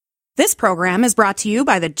This program is brought to you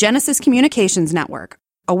by the Genesis Communications Network,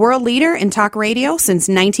 a world leader in talk radio since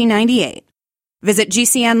 1998. Visit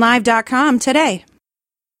GCNlive.com today.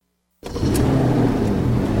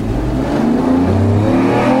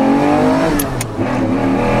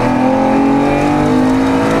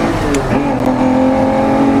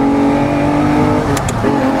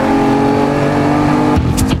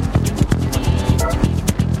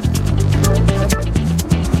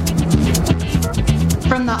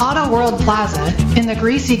 From the Auto World Plaza in the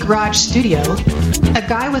Greasy Garage studio, a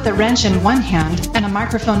guy with a wrench in one hand and a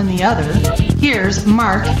microphone in the other, here's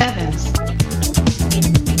Mark Evans.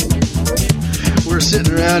 We're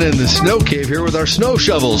sitting around in the snow cave here with our snow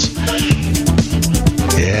shovels.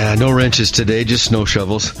 Yeah, no wrenches today, just snow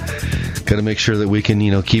shovels. Got to make sure that we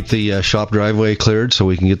can, keep the shop driveway cleared so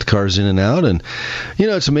we can get the cars in and out. And,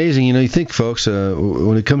 it's amazing. You think, folks,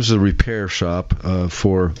 when it comes to the repair shop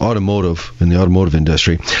for automotive, in the automotive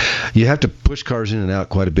industry, you have to push cars in and out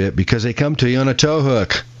quite a bit because they come to you on a tow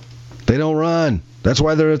hook. They don't run. That's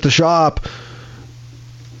why they're at the shop.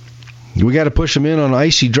 We got to push them in on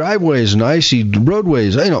icy driveways and icy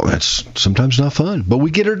roadways. I know that's sometimes not fun, but we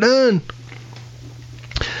get her done.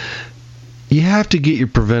 You have to get your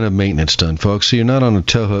preventive maintenance done, folks, so you're not on a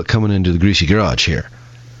tow hook coming into the Greasy Garage here.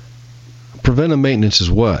 Preventive maintenance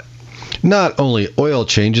is what? Not only oil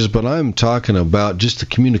changes, but I'm talking about just the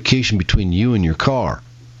communication between you and your car.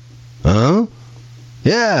 Huh?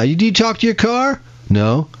 Yeah, do you talk to your car?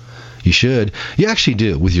 No. You should. You actually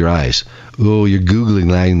do, with your eyes. Oh, you're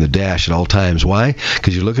Googling the dash at all times. Why?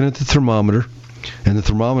 Because you're looking at the thermometer. And the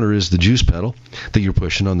thermometer is the juice pedal that you're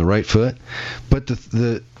pushing on the right foot. But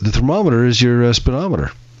the thermometer is your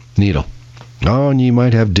speedometer needle. Oh, and you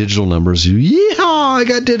might have digital numbers. Yeehaw, I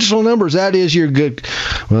got digital numbers. That is your good...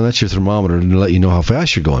 Well, that's your thermometer to let you know how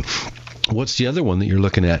fast you're going. What's the other one that you're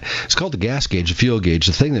looking at? It's called the gas gauge, the fuel gauge,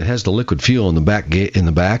 the thing that has the liquid fuel in the back.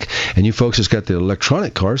 And you folks has got the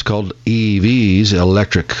electronic cars called EVs,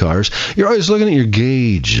 electric cars. You're always looking at your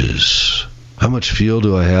gauges. How much fuel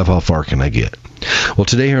do I have? How far can I get? Well,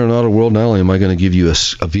 today here on Auto World, not only am I going to give you a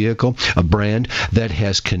vehicle, a brand that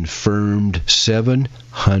has confirmed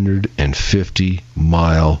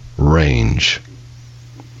 750-mile range.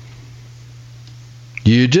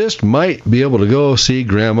 You just might be able to go see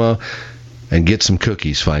Grandma and get some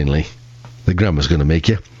cookies finally. The Grandma's going to make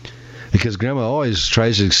you. Because Grandma always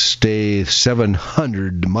tries to stay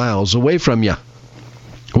 700 miles away from you.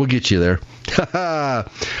 We'll get you there.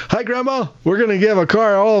 Hi, Grandma. We're going to give a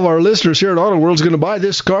car. All of our listeners here at Auto World's going to buy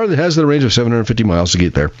this car that has the range of 750 miles to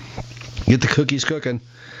get there. Get the cookies cooking.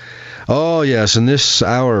 Oh, yes. In this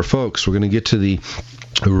hour, folks, we're going to get to the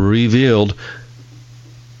revealed,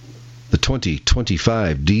 the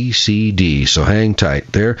 2025 DCD. So hang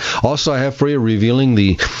tight there. Also, I have for you revealing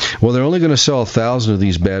they're only going to sell 1,000 of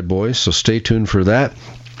these bad boys, so stay tuned for that.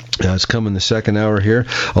 It's coming the second hour here,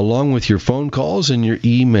 along with your phone calls and your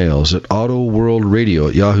emails at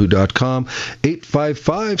autoworldradio@yahoo.com,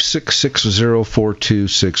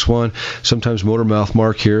 855-660-4261. Sometimes Motormouth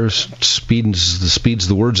Mark here speeds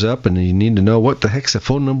the words up, and you need to know what the heck's the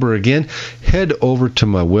phone number again. Head over to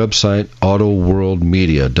my website,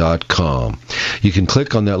 autoworldmedia.com. You can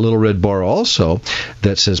click on that little red bar also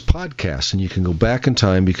that says podcast, and you can go back in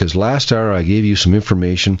time because last hour I gave you some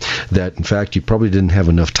information that, in fact, you probably didn't have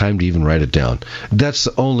enough time to even write it down. That's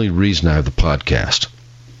the only reason I have the podcast.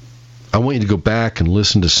 I want you to go back and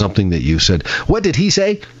listen to something that you said. What did he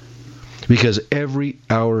say? Because every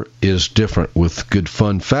hour is different with good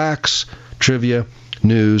fun facts, trivia,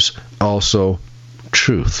 news, also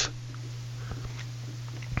truth.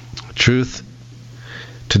 Truth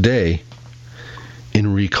today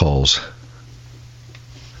in recalls.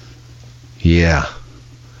 Yeah.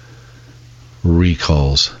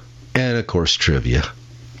 Recalls. And, of course, trivia.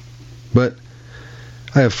 But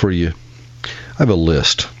I have for you, I have a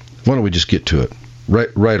list. Why don't we just get to it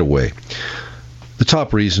right away? The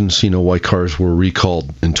top reasons, why cars were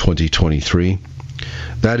recalled in 2023.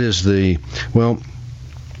 That is a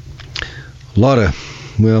lot of,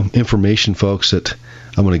 information, folks, that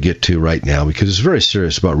I'm going to get to right now because it's very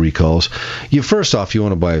serious about recalls. First off, you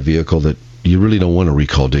want to buy a vehicle that you really don't want to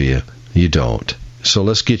recall, do you? You don't. So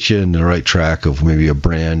let's get you in the right track of maybe a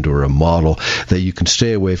brand or a model that you can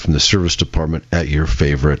stay away from the service department at your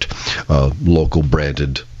favorite local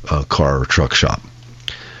branded car or truck shop.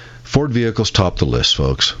 Ford vehicles top the list,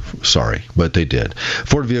 folks. Sorry, but they did.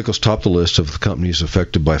 Ford vehicles top the list of the companies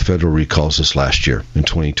affected by federal recalls this last year in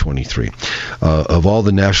 2023. Of all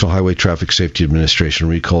the National Highway Traffic Safety Administration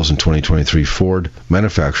recalls in 2023, Ford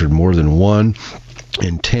manufactured more than 1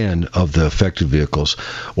 in 10 of the affected vehicles,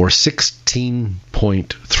 or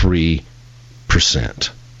 16.3%.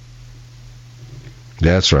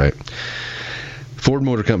 That's right. Ford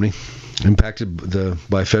Motor Company impacted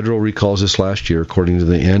by federal recalls this last year, according to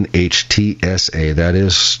the NHTSA.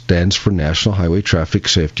 That stands for National Highway Traffic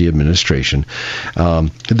Safety Administration.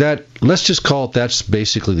 Let's just call it, that's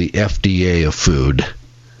basically the FDA of food.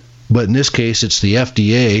 But in this case, it's the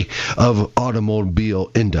FDA of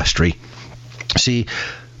automobile industry. See,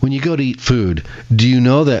 when you go to eat food, do you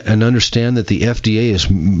know that and understand that the FDA has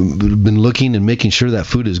been looking and making sure that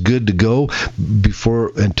food is good to go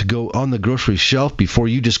to go on the grocery shelf before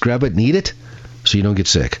you just grab it and eat it, so you don't get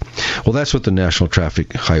sick? Well, that's what the National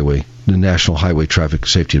Highway Traffic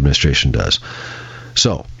Safety Administration does.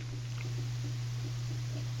 So,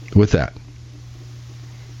 with that,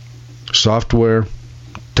 software,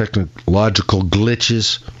 technological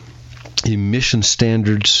glitches, emission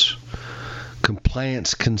standards,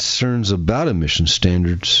 compliance concerns about emission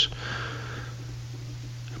standards,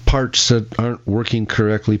 parts that aren't working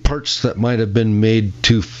correctly, parts that might have been made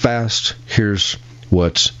too fast. Here's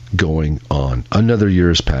what's going on. Another year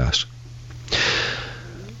has passed.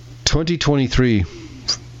 2023,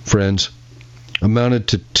 friends, amounted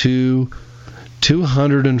to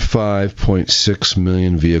 205.6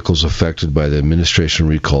 million vehicles affected by the administration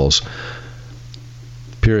recalls.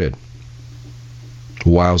 Period.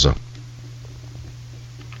 Wowza.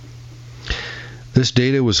 This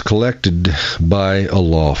data was collected by a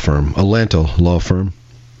law firm, Atlanta law firm,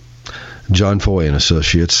 John Foy and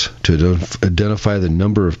Associates, to identify the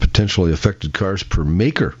number of potentially affected cars per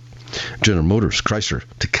maker. General Motors, Chrysler,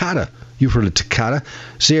 Takata. You've heard of Takata.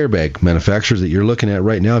 It's the airbag manufacturer that you're looking at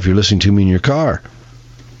right now if you're listening to me in your car.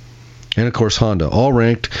 And, of course, Honda, all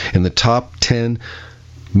ranked in the top 10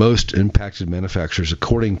 most impacted manufacturers,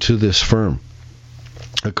 according to this firm.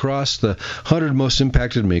 Across the 100 most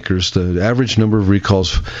impacted makers, the average number of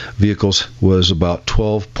vehicles was about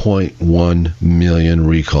 12.1 million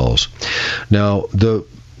recalls. Now,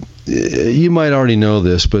 you might already know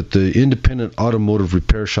this, but the independent automotive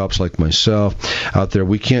repair shops like myself out there,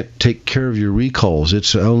 we can't take care of your recalls.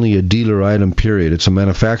 It's only a dealer item, period. It's a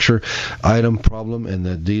manufacturer item problem, and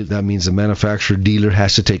that means the manufacturer dealer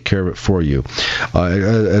has to take care of it for you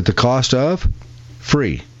at the cost of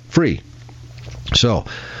free. So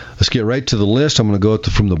let's get right to the list. I'm going to go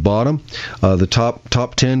from the bottom. The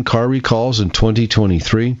top 10 car recalls in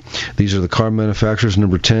 2023. These are the car manufacturers.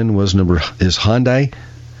 Number 10 is Hyundai.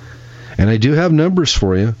 And I do have numbers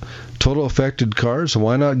for you. Total affected cars.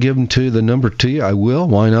 Why not give them the number to you? I will.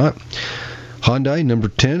 Why not? Hyundai, number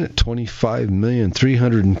 10 at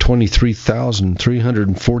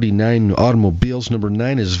 25,323,349 automobiles. Number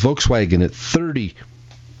 9 is Volkswagen at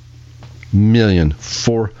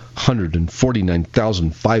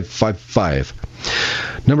 30,449,555.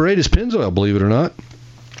 Number 8 is Pennzoil, believe it or not.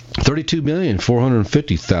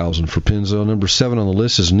 32,450,000 for Pennzoil. Number 7 on the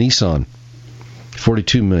list is Nissan.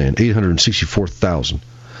 42,864,000.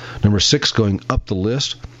 Number 6 going up the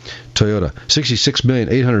list, Toyota.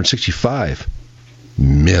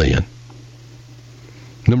 66,865,000.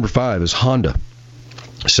 Number 5 is Honda.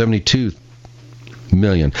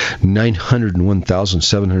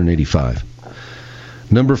 72,901,785.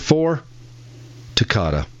 Number 4,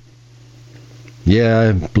 Takata. Yeah,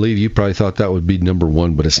 I believe you probably thought that would be number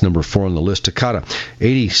 1, but it's number 4 on the list. Takata,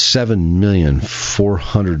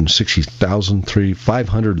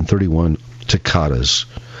 87,460,531 Takatas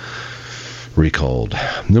recalled.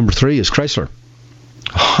 Number 3 is Chrysler,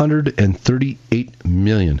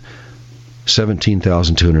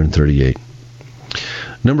 138,017,238.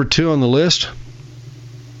 Number 2 on the list.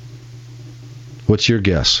 What's your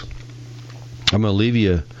guess? I'm going to leave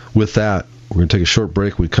you with that. We're going to take a short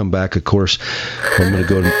break. When we come back, of course, I'm going to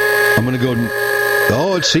go.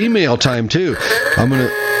 Oh, it's email time too.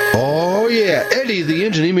 Oh yeah, Eddie, the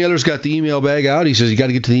engine emailer's got the email bag out. He says you got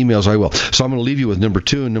to get to the emails. I will. So I'm going to leave you with number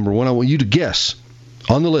 2 and number 1. I want you to guess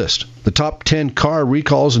on the list the top 10 car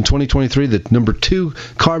recalls in 2023. The number 2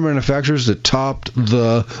 car manufacturers that topped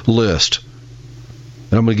the list.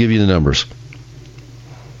 And I'm going to give you the numbers.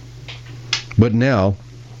 But now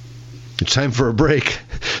it's time for a break.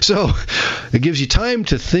 So it gives you time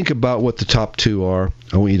to think about what the top 2 are.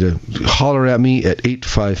 I want you to holler at me at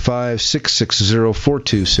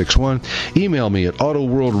 855-660-4261. Email me at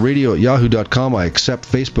autoworldradio@yahoo.com. I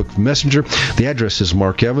accept Facebook Messenger. The address is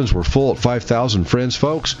Mark Evans. We're full at 5,000 friends,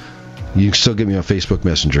 folks. You can still get me on Facebook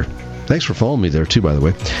Messenger. Thanks for following me there, too, by the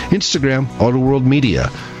way. Instagram, Autoworld Media.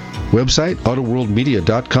 Website,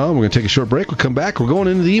 autoworldmedia.com. We're going to take a short break. We'll come back. We're going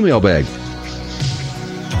into the email bag.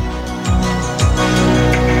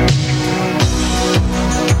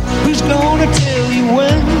 Gonna tell you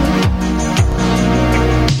when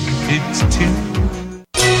it's too.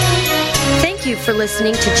 Thank you for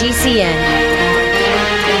listening to GCN.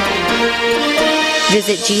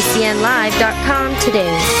 Visit GCNlive.com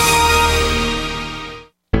today.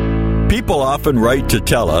 People often write to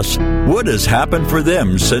tell us what has happened for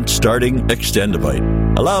them since starting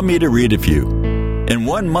Extendivite. Allow me to read a few. In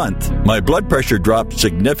 1 month, my blood pressure dropped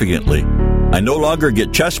significantly. I no longer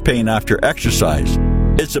get chest pain after exercise.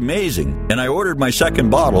 It's amazing, and I ordered my second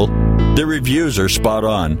bottle. The reviews are spot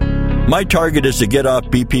on. My target is to get off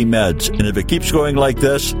BP meds, and if it keeps going like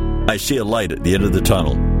this, I see a light at the end of the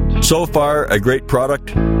tunnel. So far, a great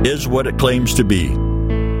product is what it claims to be.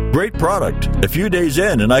 Great product. A few days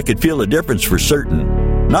in, and I could feel a difference for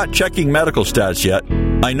certain. Not checking medical stats yet.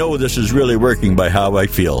 I know this is really working by how I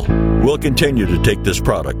feel. We'll continue to take this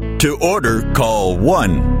product. To order, call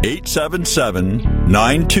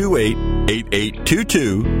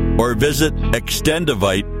 1-877-928-8822 or visit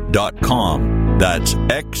Extendivite.com. That's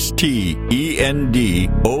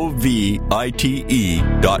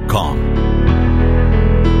XTENDOVITE.com.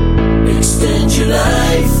 Extend your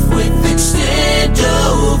life with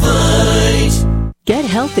Extendovite. Get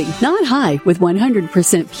healthy, not high, with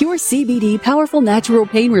 100% pure CBD powerful natural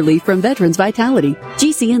pain relief from Veterans Vitality.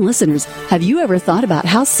 GCN listeners, have you ever thought about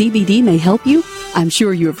how CBD may help you? I'm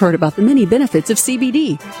sure you have heard about the many benefits of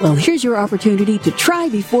CBD. Well, here's your opportunity to try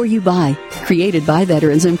before you buy. Created by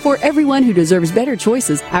veterans and for everyone who deserves better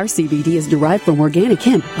choices, our CBD is derived from organic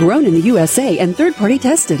hemp, grown in the USA and third-party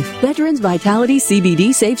tested. Veterans Vitality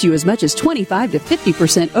CBD saves you as much as 25 to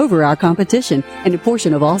 50% over our competition, and a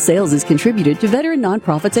portion of all sales is contributed to veteran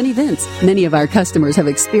nonprofits and events. Many of our customers have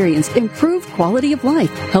experienced improved quality of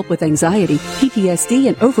life, help with anxiety, PTSD,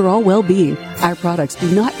 and overall well-being. Our products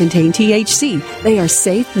do not contain THC. They are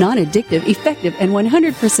safe, non-addictive, effective, and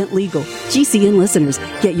 100% legal. GCN listeners,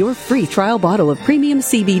 get your free trial bottle of premium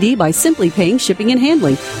CBD by simply paying shipping and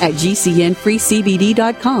handling at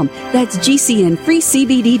GCNFreeCBD.com. That's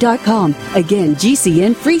GCNFreeCBD.com. Again,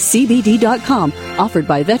 GCNFreeCBD.com. Offered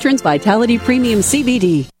by Veterans Vitality Premium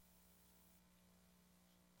CBD.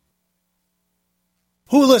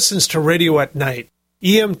 Who listens to radio at night?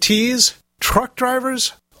 EMTs, truck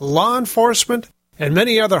drivers, law enforcement, and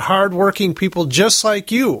many other hard-working people just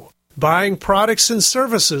like you, buying products and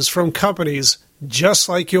services from companies just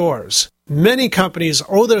like yours. Many companies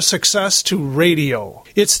owe their success to radio.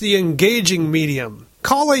 It's the engaging medium.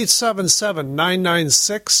 Call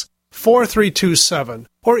 877-996-4327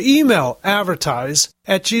 or email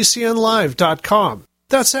advertise@gcnlive.com.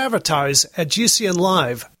 That's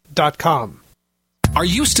advertise@gcnlive.com. Are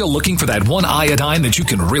you still looking for that one iodine that you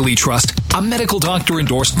can really trust? A medical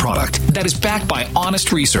doctor-endorsed product that is backed by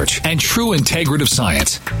honest research and true integrative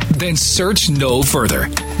science? Then search no further.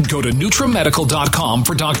 Go to NutriMedical.com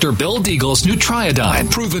for Dr. Bill Deagle's Nutriodine,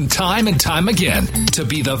 proven time and time again to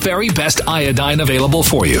be the very best iodine available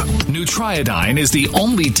for you. Nutriodine is the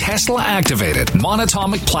only Tesla-activated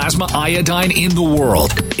monatomic plasma iodine in the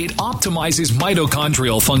world. It optimizes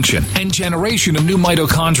mitochondrial function and generation of new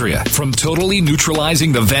mitochondria from totally neutralizing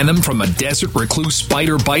the venom from a desert recluse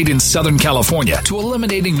spider bite in Southern California to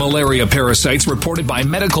eliminating malaria parasites reported by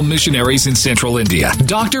medical missionaries in central India.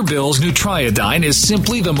 Dr. Bill's Nutriodine is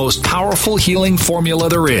simply the most powerful healing formula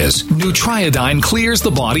there is. Nutriodine clears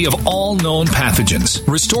the body of all known pathogens,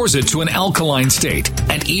 restores it to an alkaline state,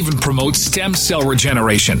 and even promotes stem cell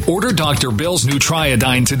regeneration. Order Dr. Bill's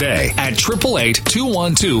Nutriodine today at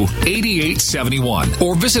 888-212-8871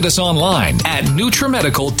 or visit us online at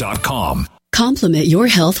NutriMedical.com. Complement your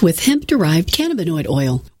health with hemp-derived cannabinoid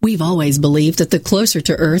oil. We've always believed that the closer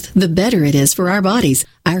to Earth, the better it is for our bodies.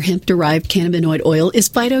 Our hemp-derived cannabinoid oil is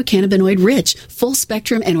phytocannabinoid-rich,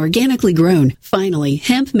 full-spectrum, and organically grown. Finally,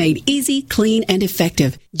 hemp made easy, clean, and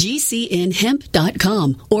effective.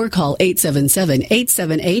 GCNhemp.com or call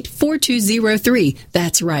 877-878-4203.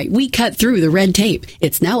 That's right, we cut through the red tape.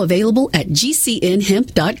 It's now available at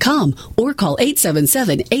GCNhemp.com or call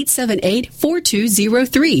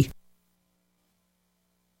 877-878-4203.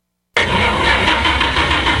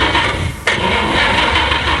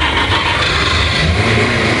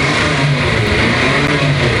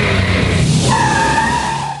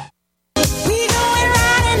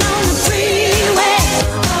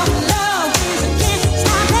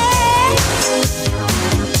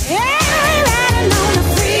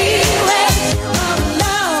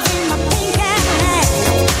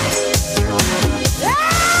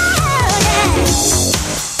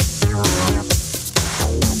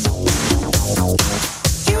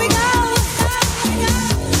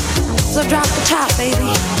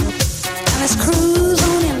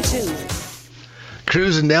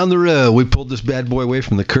 cruising down the road. We pulled this bad boy away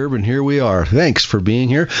from the curb, and here we are. Thanks for being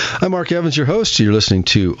here. I'm Mark Evans, your host. You're listening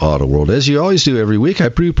to Auto World, as you always do every week. I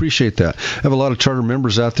pretty appreciate that. I have a lot of charter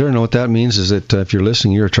members out there, and what that means is that if you're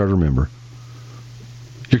listening, you're a charter member.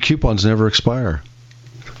 Your coupons never expire.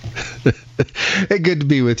 Hey, good to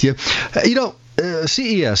be with you.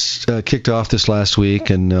 CES kicked off this last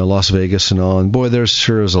week in Las Vegas and all, and boy, there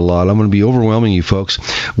sure is a lot. I'm going to be overwhelming you folks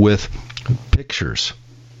with pictures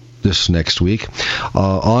this next week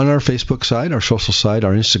on our Facebook side, our social side,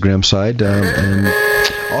 our Instagram side, and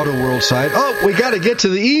Auto World side. Oh, we got to get to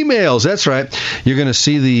the emails. That's right. You're going to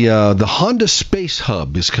see the Honda Space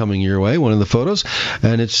Hub is coming your way, one of the photos.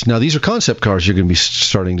 And now these are concept cars you're going to be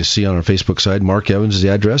starting to see on our Facebook side. Mark Evans is the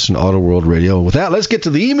address, and Auto World Radio. With that, let's get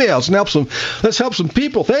to the emails and let's help some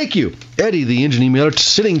people. Thank you. Eddie, the engine emailer,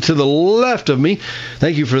 sitting to the left of me.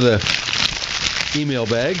 Thank you for the email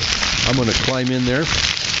bag. I'm going to climb in there.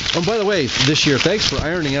 Oh, by the way, this year, thanks for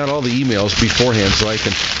ironing out all the emails beforehand so I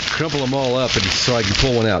can crumple them all up and so I can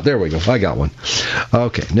pull one out. There we go. I got one.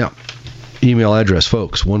 Okay, now, email address,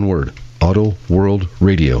 folks, one word,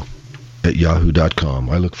 autoworldradio@yahoo.com.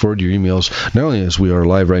 I look forward to your emails, not only as we are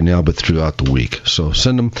live right now, but throughout the week. So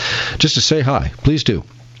send them just to say hi. Please do.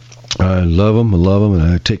 I love them, and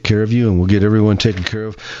I take care of you, and we'll get everyone taken care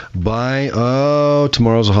of by,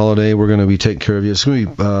 tomorrow's a holiday. We're going to be taking care of you. It's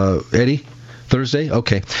going to be Eddie. Thursday?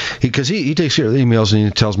 Okay. Because he takes care of the emails and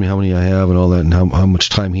he tells me how many I have and all that and how much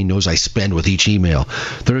time he knows I spend with each email.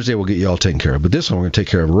 Thursday we'll get you all taken care of. But this one we're going to take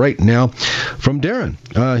care of right now from Darren.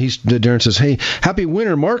 Darren says, hey, happy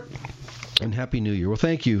winter, Mark. And Happy New Year. Well,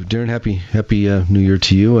 thank you, Darren. Happy New Year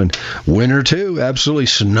to you. And winter, too. Absolutely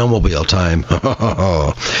snowmobile time.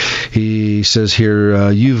 He says here,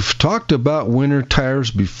 you've talked about winter tires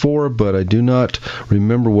before, but I do not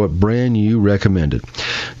remember what brand you recommended.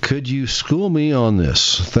 Could you school me on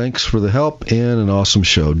this? Thanks for the help and an awesome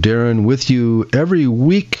show. Darren, with you every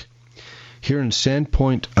week here in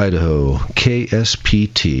Sandpoint, Idaho,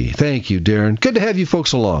 KSPT. Thank you, Darren. Good to have you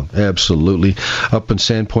folks along. Absolutely. Up in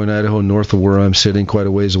Sandpoint, Idaho, north of where I'm sitting, quite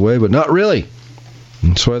a ways away, but not really.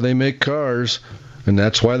 That's why they make cars, and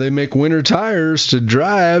that's why they make winter tires, to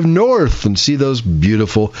drive north and see those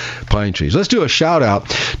beautiful pine trees. Let's do a shout-out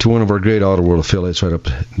to one of our great Auto World affiliates right up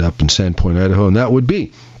in Sandpoint, Idaho, and that would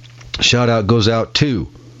be, shout-out goes out to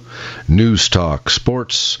News Talk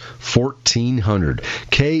Sports 1400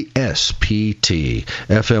 KSPT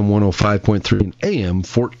FM 105.3 and AM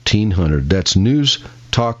 1400. That's News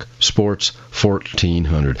Talk Sports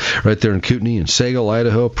 1400 right there in Kootenai and Sagal,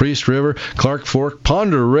 Idaho, Priest River, Clark Fork,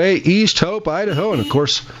 Ponder Ray, East Hope, Idaho, and of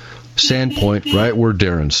course Sandpoint, right where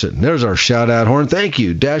Darren's sitting. There's our shout-out horn. Thank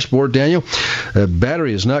you, Dashboard Daniel.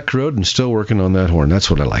 Battery is not corroded and still working on that horn.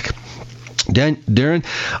 That's what I like. Darren,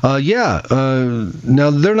 now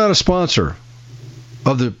they're not a sponsor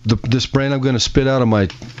of this brand I'm going to spit out of my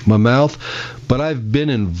mouth, but I've been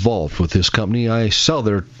involved with this company. I sell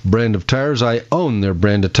their brand of tires. I own their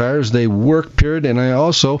brand of tires. They work, period, and I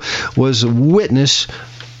also was a witness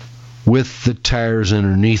with the tires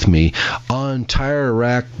underneath me on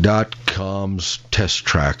TireRack.com's test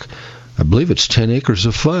track. I believe it's 10 acres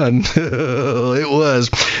of fun. It was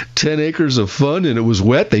 10 acres of fun, and it was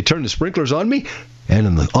wet. They turned the sprinklers on me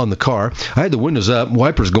and on the car. I had the windows up,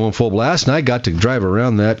 wipers going full blast, and I got to drive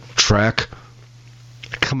around that track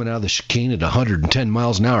coming out of the chicane at 110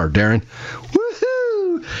 miles an hour, Darren.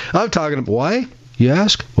 Woohoo! I'm talking about why, you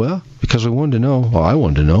ask? Well, because we wanted to know. Well, I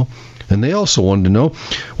wanted to know. And they also wanted to know,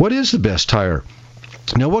 what is the best tire?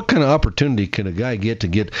 Now, what kind of opportunity can a guy get to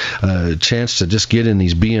get a chance to just get in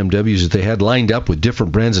these BMWs that they had lined up with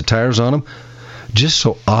different brands of tires on them? Just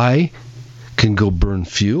so I can go burn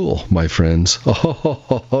fuel, my friends.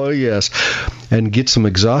 Oh, yes. And get some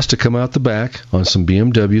exhaust to come out the back on some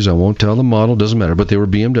BMWs. I won't tell the model, doesn't matter, but they were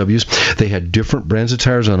BMWs. They had different brands of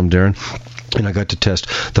tires on them, Darren. And I got to test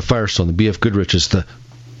the Firestone, the BF Goodrich's,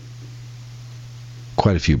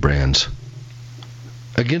 quite a few brands.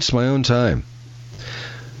 Against my own time.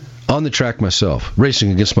 On the track myself,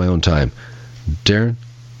 racing against my own time. Darren,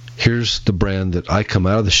 here's the brand that I come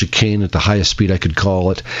out of the chicane at the highest speed I could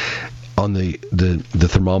call it on the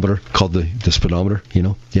thermometer, called the speedometer, you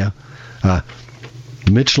know? Yeah.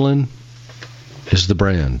 Michelin is the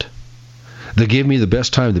brand. They gave me the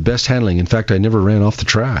best time, the best handling. In fact, I never ran off the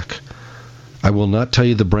track. I will not tell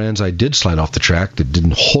you the brands I did slide off the track that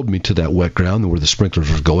didn't hold me to that wet ground where the sprinklers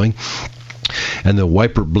were going. And the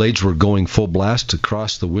wiper blades were going full blast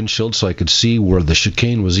across the windshield so I could see where the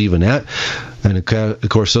chicane was even at. And, of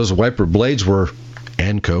course, those wiper blades were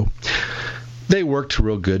Anco. They worked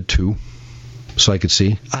real good, too. so I could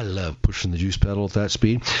see. I love pushing the juice pedal at that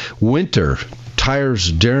speed. Winter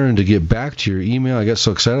tires, Darren, to get back to your email. I got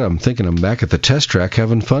so excited, I'm thinking I'm back at the test track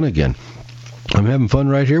having fun again. I'm having fun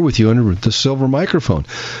right here with you under the silver microphone.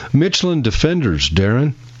 Michelin Defenders,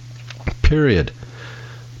 Darren, period.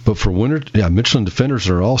 But for winter, Michelin Defenders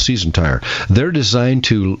are all-season tire. They're designed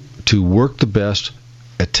to work the best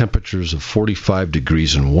at temperatures of 45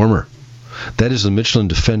 degrees and warmer. That is the Michelin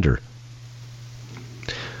Defender.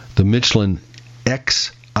 The Michelin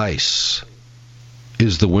X Ice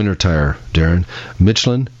is the winter tire, Darren.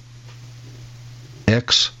 Michelin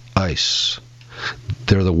X Ice.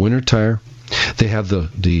 They're the winter tire. They have the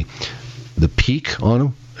peak on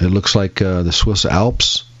them. It looks like the Swiss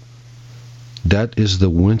Alps. That is the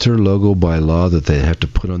winter logo by law that they have to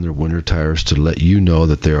put on their winter tires to let you know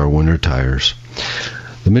that they are winter tires.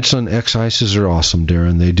 The Michelin X Ices are awesome,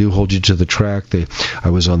 Darren. They do hold you to the track.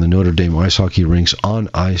 I was on the Notre Dame ice hockey rinks on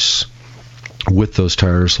ice with those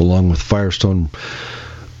tires, along with Firestone,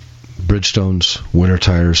 Bridgestone's winter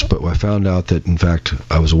tires. But I found out that, in fact,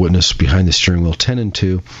 I was a witness behind the steering wheel 10 and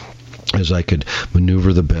 2 as I could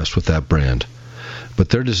maneuver the best with that brand. But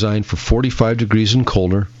they're designed for 45 degrees and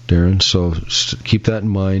colder, Darren, so keep that in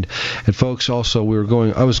mind. And folks, also,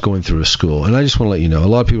 I was going through a school, and I just want to let you know, a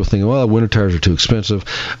lot of people think, well, winter tires are too expensive.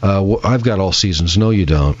 I've got all seasons. No, you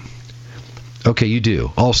don't. Okay, you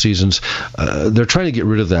do. All seasons. They're trying to get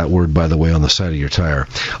rid of that word, by the way, on the side of your tire.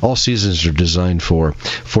 All seasons are designed for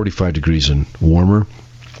 45 degrees and warmer.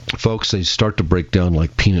 Folks, they start to break down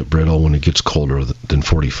like peanut brittle when it gets colder than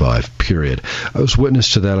 45, period. I was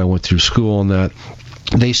witness to that. I went through school on that.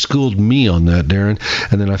 They schooled me on that, Darren.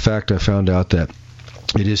 And then, in fact, I found out that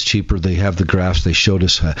it is cheaper. They have the graphs. They showed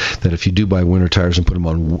us that if you do buy winter tires and put them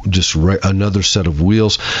on just another set of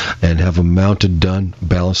wheels and have them mounted, done,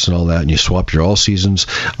 balanced and all that, and you swap your all seasons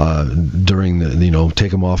during the,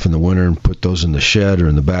 take them off in the winter and put those in the shed or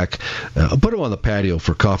in the back. Put them on the patio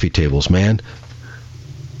for coffee tables, man.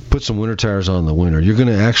 Put some winter tires on in the winter. You're going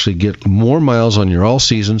to actually get more miles on your all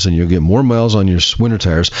seasons, and you'll get more miles on your winter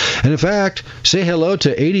tires. And in fact, say hello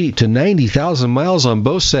to 80 to 90,000 miles on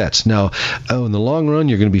both sets. Now, in the long run,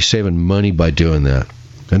 you're going to be saving money by doing that.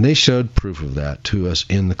 And they showed proof of that to us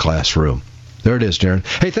in the classroom. There it is, Darren.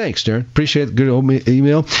 Hey, thanks, Darren. Appreciate the good old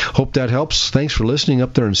email. Hope that helps. Thanks for listening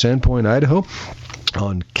up there in Sandpoint, Idaho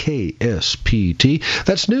on KSPT.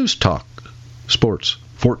 That's News Talk Sports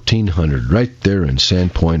 1400 right there in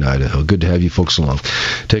Sandpoint, Idaho. Good to have you folks along.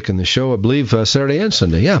 Taking the show, I believe, Saturday and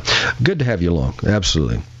Sunday. Yeah, good to have you along.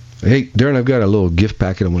 Absolutely. Hey, Darren, I've got a little gift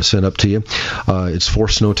packet I want to send up to you. It's 4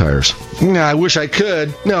 snow tires. I wish I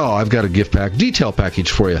could. No, I've got a gift pack, detail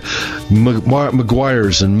package for you.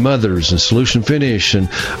 Meguiar's and Mother's and Solution Finish, and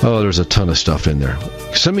there's a ton of stuff in there.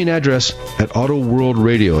 Send me an address at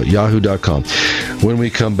autoworldradio@yahoo.com. When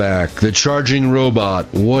we come back, the charging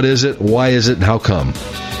robot. What is it? Why is it? And how come?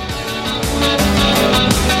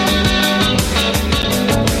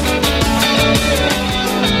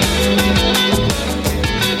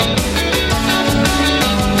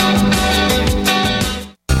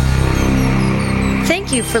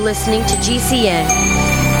 Thank you for listening to GCN.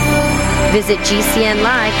 Visit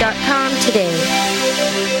GCNlive.com today.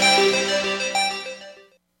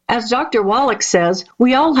 As Dr. Wallach says,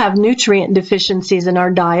 we all have nutrient deficiencies in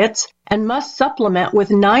our diets and must supplement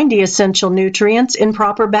with 90 essential nutrients in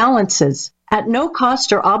proper balances. At no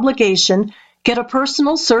cost or obligation, get a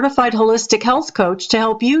personal certified holistic health coach to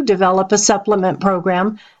help you develop a supplement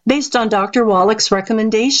program based on Dr. Wallach's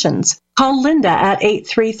recommendations. Call Linda at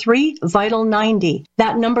 833-VITAL-90.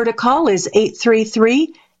 That number to call is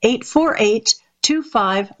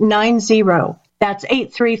 833-848-2590. That's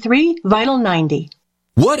 833-VITAL-90.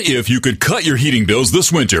 What if you could cut your heating bills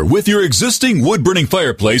this winter with your existing wood-burning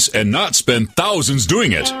fireplace and not spend thousands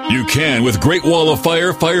doing it? You can with Great Wall of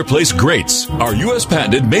Fire fireplace grates. Our U.S.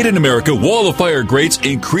 patented made-in-America Wall of Fire grates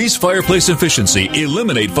increase fireplace efficiency,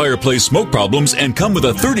 eliminate fireplace smoke problems, and come with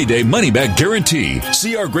a 30-day money-back guarantee.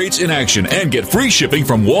 See our grates in action and get free shipping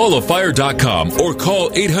from walloffire.com or call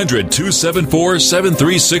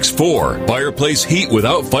 800-274-7364. Fireplace heat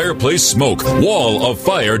without fireplace smoke.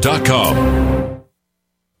 walloffire.com.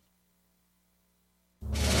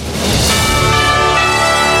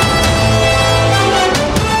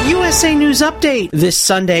 USA News Update. This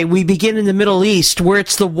Sunday, we begin in the Middle East, where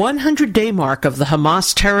it's the 100-day mark of the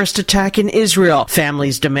Hamas terrorist attack in Israel.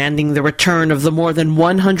 Families demanding the return of the more than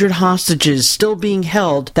 100 hostages still being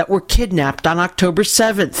held that were kidnapped on October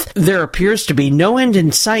 7th. There appears to be no end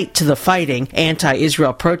in sight to the fighting.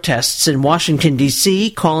 Anti-Israel protests in Washington,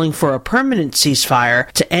 D.C. calling for a permanent ceasefire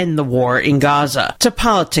to end the war in Gaza. To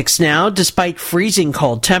politics now. Despite freezing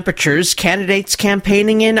cold temperatures, candidates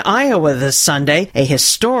campaigning in Iowa this Sunday, a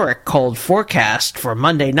historic cold forecast for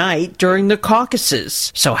Monday night during the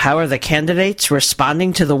caucuses. So how are the candidates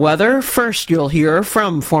responding to the weather? First, you'll hear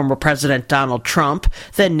from former President Donald Trump,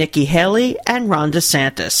 then Nikki Haley and Ron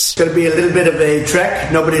DeSantis. It's going to be a little bit of a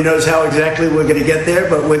trek. Nobody knows how exactly we're going to get there,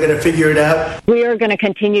 but we're going to figure it out. We are going to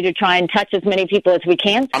continue to try and touch as many people as we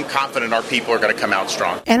can. I'm confident our people are going to come out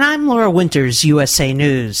strong. And I'm Laura Winters, USA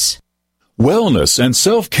News. Wellness and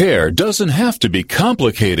self-care doesn't have to be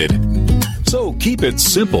complicated. So keep it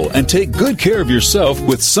simple and take good care of yourself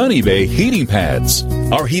with Sunny Bay heating pads.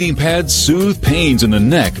 Our heating pads soothe pains in the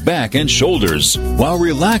neck, back, and shoulders while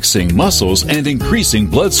relaxing muscles and increasing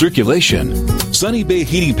blood circulation. Sunny Bay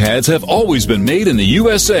heating pads have always been made in the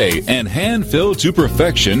USA and hand-filled to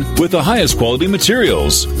perfection with the highest quality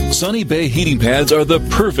materials. Sunny Bay heating pads are the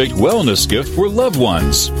perfect wellness gift for loved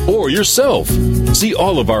ones or yourself. See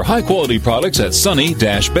all of our high-quality products at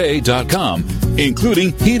sunny-bay.com,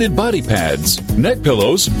 including heated body pads, neck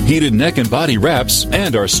pillows, heated neck and body wraps,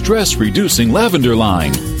 and our stress-reducing lavender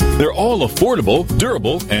line. They're all affordable,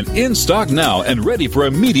 durable, and in stock now and ready for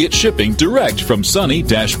immediate shipping direct from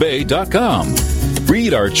sunny-bay.com.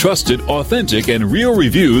 Read our trusted, authentic, and real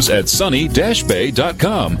reviews at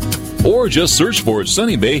sunny-bay.com or just search for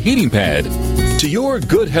Sunny Bay Heating Pad. To your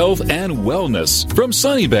good health and wellness from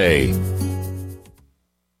Sunny Bay.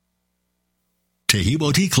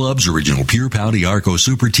 Tahibo Tea Club's original Pure Pouty Arco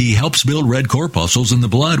Super Tea helps build red corpuscles in the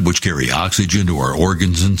blood, which carry oxygen to our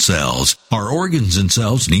organs and cells. Our organs and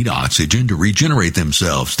cells need oxygen to regenerate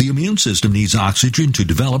themselves. The immune system needs oxygen to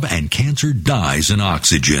develop, and cancer dies in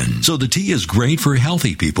oxygen. So the tea is great for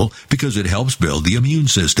healthy people because it helps build the immune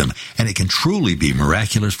system, and it can truly be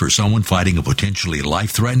miraculous for someone fighting a potentially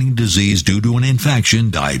life-threatening disease due to an infection,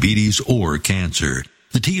 diabetes, or cancer.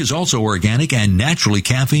 The tea is also organic and naturally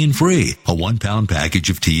caffeine-free. A 1-pound package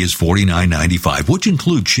of tea is $49.95, which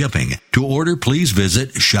includes shipping. To order, please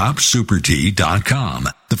visit shopsupertea.com.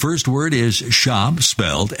 The first word is shop,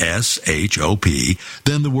 spelled S-H-O-P,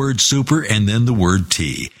 then the word super, and then the word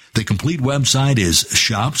tea. The complete website is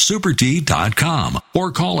shopsupertea.com,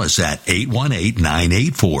 or call us at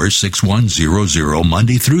 818-984-6100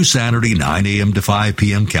 Monday through Saturday, 9 a.m. to 5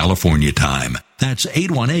 p.m. California time. That's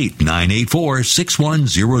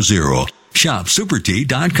 818-984-6100.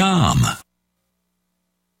 Shopsupertea.com.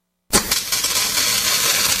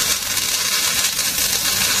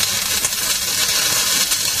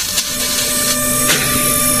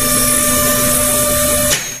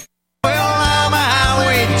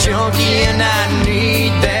 And I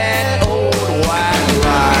need that old white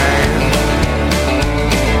line.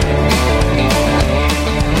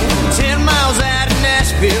 10 miles out of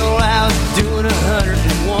Nashville, I was doing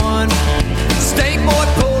 101. State boy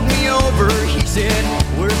pulled me over, he said,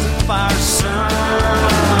 "Where's the fire,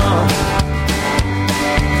 son?"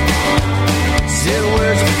 Said,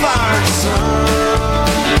 "Where's the fire, son?"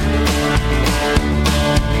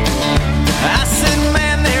 I said,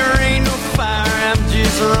 "Man, there ain't no fire, I'm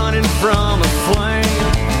just running from a flame.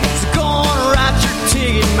 So go on, write your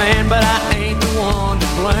ticket, man, but I ain't the one to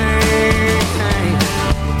blame."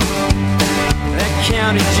 That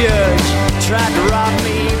county judge tried to rob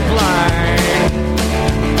me blind,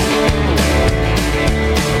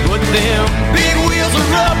 but them big wheels of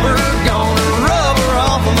rubber gonna rubber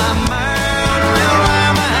off of my mind. Well,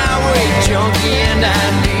 I'm a highway junkie and I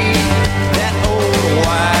need that old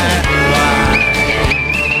white line.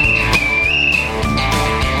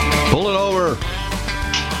 Pull it over.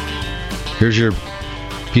 Here's your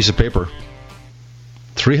piece of paper.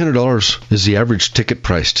 $300 is the average ticket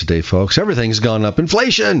price today, folks. Everything's gone up.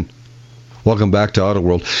 Inflation! Welcome back to Auto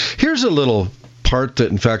World. Here's a little part that,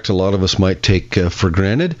 in fact, a lot of us might take for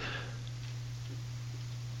granted.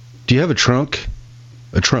 Do you have a trunk?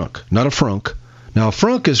 A trunk, not a frunk. Now, a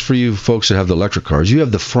frunk is for you folks that have the electric cars. You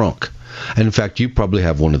have the frunk. And in fact, you probably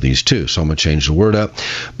have one of these too, so I'm going to change the word up.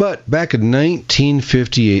 But back in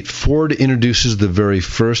 1958, Ford introduces the very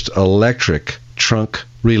first electric trunk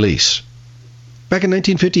release. Back in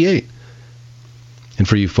 1958. And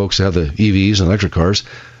for you folks that have the EVs and electric cars,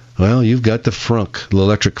 well, you've got the frunk, the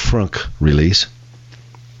electric frunk release.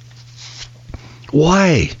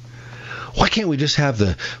 Why? Why can't we just have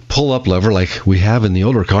the pull-up lever like we have in the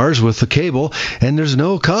older cars with the cable, and there's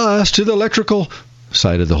no cost to the electrical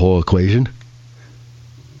side of the whole equation?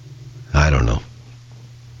 I don't know.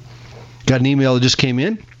 Got an email that just came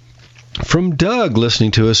in from Doug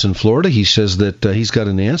listening to us in Florida. He says that he's got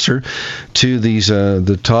an answer to these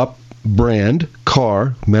the top brand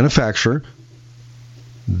car manufacturer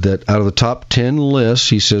that out of the top 10 lists,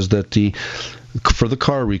 he says that for the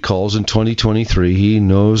car recalls in 2023, he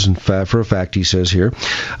knows for a fact, he says here.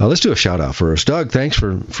 Let's do a shout out first. Doug, thanks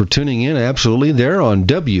for tuning in. Absolutely. There on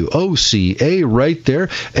WOCA right there,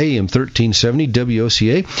 AM 1370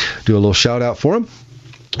 WOCA. Do a little shout out for him.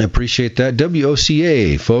 I appreciate that.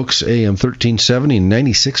 WOCA, folks, AM 1370,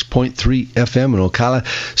 96.3 FM in Ocala,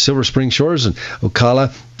 Silver Spring Shores. And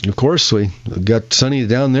Ocala, of course, we got Sunny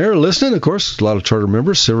down there listening. Of course, a lot of charter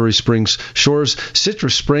members. Silver Springs Shores,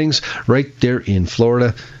 Citrus Springs, right there in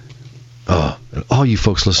Florida. Oh, all you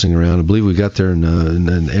folks listening around, I believe we got there in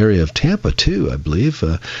an area of Tampa, too, I believe.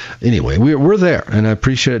 Anyway, we're there, and I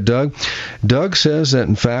appreciate it, Doug. Doug says that,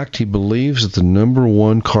 in fact, he believes that the number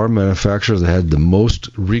one car manufacturer that had the most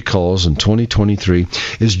recalls in 2023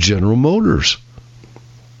 is General Motors.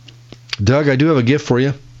 Doug, I do have a gift for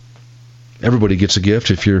you. Everybody gets a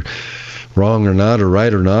gift if you're wrong or not, or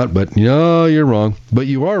right or not, but no, you're wrong. But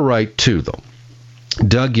you are right, too, though.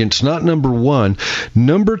 Doug, it's not number one.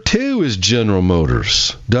 Number two is General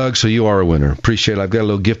Motors. Doug, so you are a winner. Appreciate it. I've got a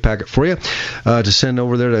little gift packet for you to send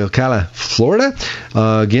over there to Ocala, Florida.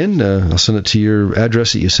 Again, I'll send it to your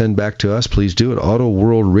address that you send back to us. Please do it.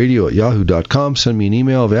 autoworldradio@yahoo.com. Send me an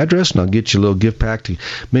email of address, and I'll get you a little gift pack to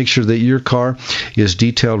make sure that your car is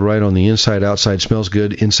detailed right on the inside, outside, smells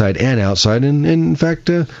good, inside and outside. And in fact,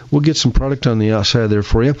 we'll get some product on the outside there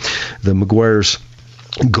for you. The Meguiar's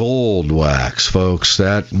Gold Wax, folks.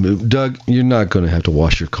 Doug, you're not going to have to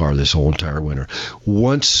wash your car this whole entire winter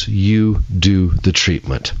once you do the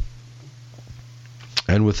treatment.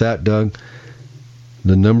 And with that, Doug,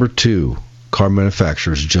 the number two car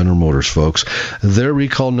manufacturer is General Motors, folks. Their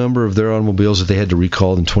recall number of their automobiles that they had to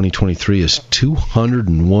recall in 2023 is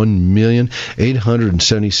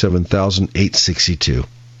 201,877,862.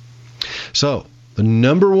 So, the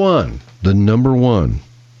number one,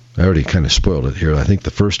 I already kind of spoiled it here, I think,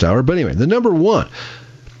 the first hour. But anyway, the number one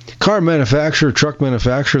car manufacturer, truck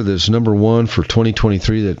manufacturer that's number one for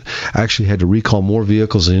 2023 that actually had to recall more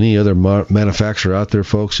vehicles than any other manufacturer out there,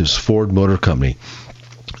 folks, is Ford Motor Company.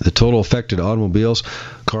 The total affected automobiles,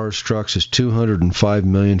 cars, trucks, is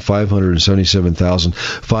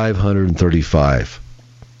 205,577,535.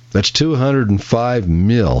 That's 205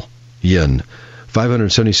 million.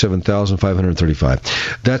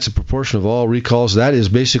 577,535. That's a proportion of all recalls. That is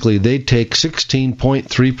basically, they take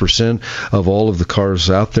 16.3% of all of the cars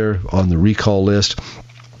out there on the recall list.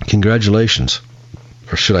 Congratulations.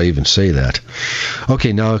 Or should I even say that?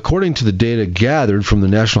 Okay, now according to the data gathered from the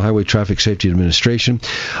National Highway Traffic Safety Administration,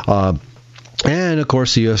 and of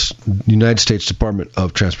course the United States Department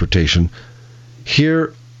of Transportation,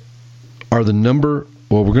 here are the we're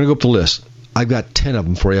going to go up the list. I've got 10 of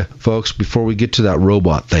them for you, folks, before we get to that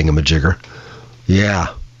robot thingamajigger. Yeah,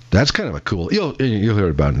 that's kind of a cool... You'll hear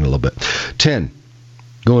about it in a little bit. 10.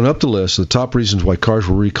 Going up the list, the top reasons why cars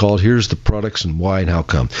were recalled. Here's the products and why and how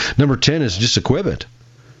come. Number 10 is just equipment.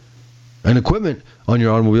 And equipment on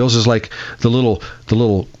your automobiles is like the little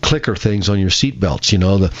clicker things on your seat belts. You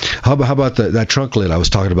know, how about that trunk lid I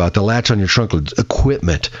was talking about, the latch on your trunk lid?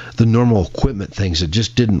 Equipment, the normal equipment things that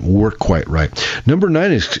just didn't work quite right. Number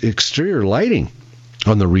 9 is exterior lighting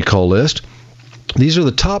on the recall list. These are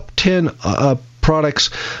the top 10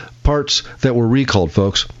 parts that were recalled,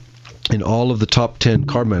 folks, in all of the top 10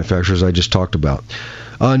 car manufacturers I just talked about.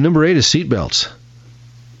 Number 8 is seat belts.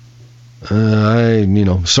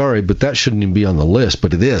 Sorry, but that shouldn't even be on the list,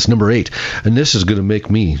 but it is, number 8. And this is going to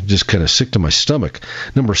make me just kind of sick to my stomach.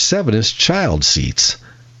 Number 7 is child seats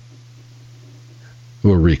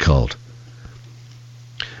were recalled.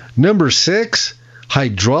 Number 6,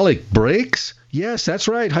 hydraulic brakes. Yes, that's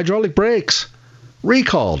right, hydraulic brakes.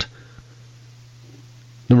 Recalled.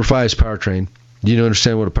 Number 5 is powertrain. Do you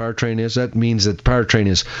understand what a powertrain is? That means that the powertrain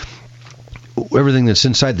is everything that's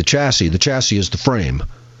inside the chassis. The chassis is the frame.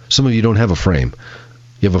 Some of you don't have a frame.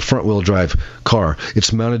 You have a front-wheel drive car.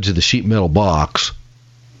 It's mounted to the sheet metal box.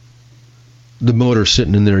 The motor's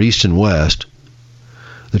sitting in there east and west.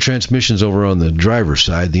 The transmission's over on the driver's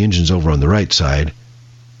side. The engine's over on the right side.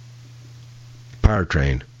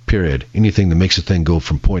 Powertrain, period. Anything that makes a thing go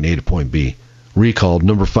from point A to point B. Recalled,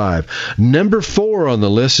 number 5. Number 4 on the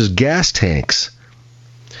list is gas tanks.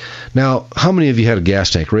 Now, how many of you had a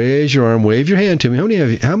gas tank? Raise your arm, wave your hand to me.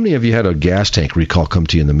 How many of you had a gas tank recall come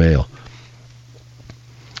to you in the mail?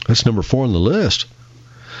 That's number 4 on the list.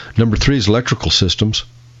 Number 3 is electrical systems.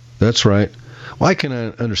 That's right. Well, I can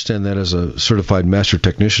understand that as a certified master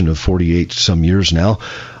technician of 48 some years now.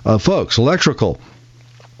 Folks, electrical.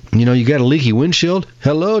 You know, you got a leaky windshield?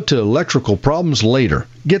 Hello to electrical problems later.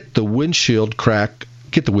 Get the windshield cracked.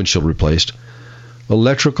 Get the windshield replaced.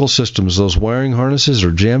 Electrical systems, those wiring harnesses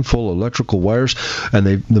are jammed full of electrical wires, and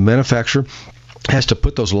the manufacturer has to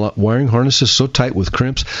put those wiring harnesses so tight with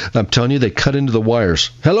crimps. I'm telling you, they cut into the wires.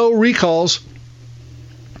 Hello, recalls.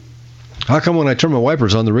 How come when I turn my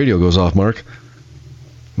wipers on, the radio goes off, Mark?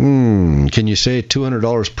 Can you say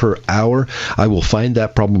 $200 per hour? I will find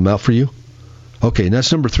that problem out for you. Okay, and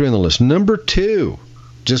that's number 3 on the list. Number 2,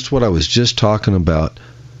 just what I was just talking about,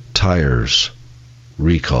 tires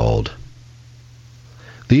recalled.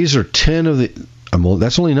 These are 10 of the...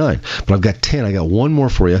 that's only 9, but I've got 10. I got one more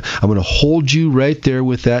for you. I'm going to hold you right there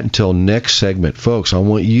with that until next segment. Folks, I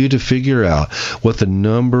want you to figure out what the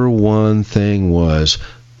number 1 thing was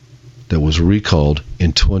that was recalled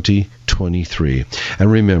in 2023.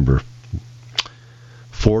 And remember,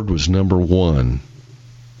 Ford was number 1.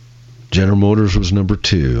 General Motors was number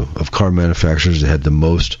 2 of car manufacturers that had the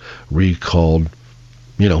most recalled,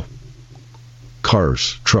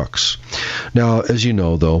 cars, trucks. Now, as you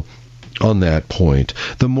know, though, on that point,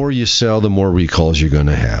 the more you sell, the more recalls you're going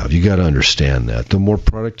to have. You got to understand that. The more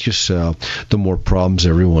product you sell, the more problems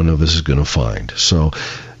every one of us is going to find. So,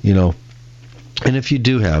 and if you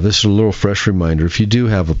do have, this is a little fresh reminder, if you do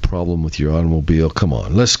have a problem with your automobile, come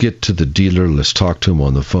on, let's get to the dealer, let's talk to him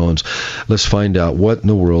on the phones, let's find out what in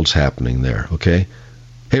the world's happening there, okay?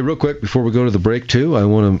 Hey, real quick, before we go to the break, too, I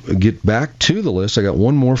want to get back to the list. I got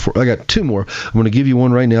 2 more. I'm going to give you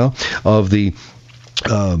one right now of the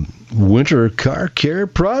winter car care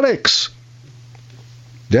products.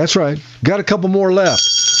 That's right. Got a couple more left.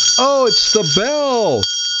 Oh, it's the bell.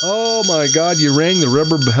 Oh, my God, you rang the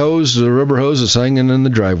rubber hose. The rubber hose is hanging in the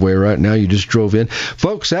driveway right now. You just drove in.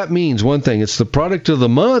 Folks, that means one thing. It's the product of the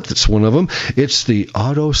month. It's one of them. It's the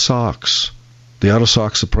Auto Socks. The Auto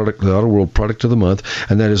Socks, the Auto World product of the month.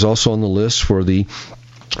 And that is also on the list for the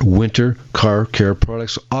winter car care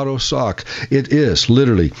products. Auto Sock. It is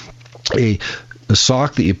literally a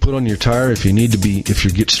sock that you put on your tire if you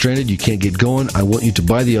get stranded, you can't get going. I want you to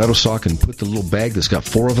buy the Auto Sock and put the little bag that's got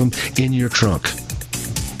 4 of them in your trunk.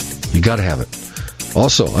 You got to have it.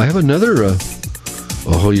 Also, I have another, you're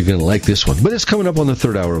going to like this one. But it's coming up on the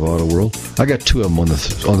 3rd hour of Auto World. I got 2 of them on the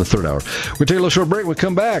 3rd hour. We're going to take a little short break. When we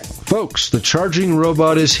come back, folks, the charging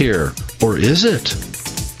robot is here. Or is it?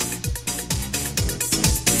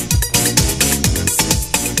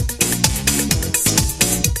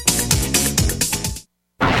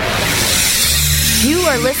 You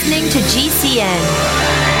are listening to GCN.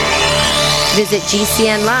 Visit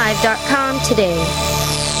GCNlive.com today.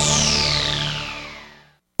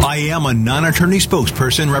 I am a non-attorney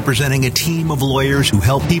spokesperson representing a team of lawyers who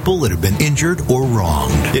help people that have been injured or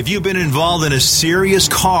wronged. If you've been involved in a serious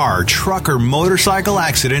car, truck, or motorcycle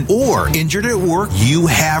accident or injured at work, you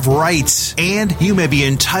have rights, and you may be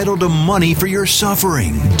entitled to money for your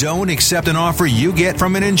suffering. Don't accept an offer you get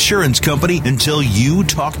from an insurance company until you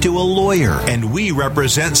talk to a lawyer. And we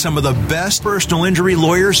represent some of the best personal injury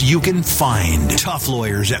lawyers you can find. Tough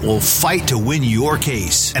lawyers that will fight to win your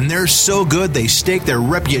case. And they're so good they stake their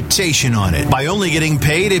reputation on it by only getting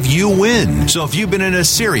paid if you win. So if you've been in a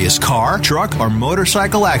serious car, truck, or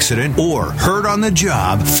motorcycle accident or hurt on the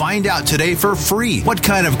job, find out today for free what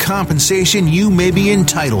kind of compensation you may be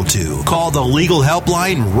entitled to. Call the legal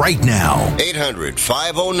helpline right now.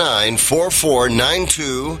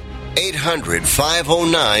 800-509-4492.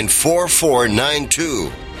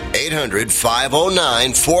 800-509-4492.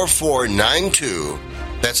 800-509-4492.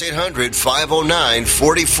 That's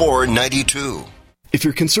 800-509-4492. If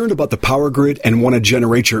you're concerned about the power grid and want to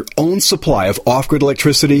generate your own supply of off-grid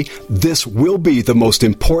electricity, this will be the most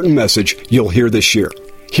important message you'll hear this year.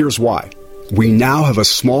 Here's why. We now have a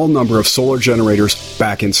small number of solar generators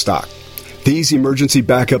back in stock. These emergency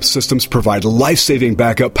backup systems provide life-saving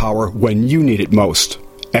backup power when you need it most.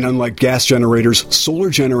 And unlike gas generators, solar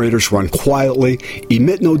generators run quietly,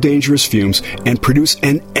 emit no dangerous fumes, and produce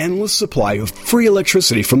an endless supply of free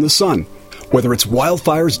electricity from the sun. Whether it's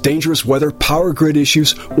wildfires, dangerous weather, power grid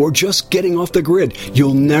issues, or just getting off the grid,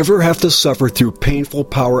 you'll never have to suffer through painful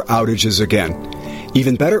power outages again.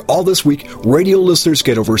 Even better, all this week, radio listeners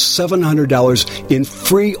get over $700 in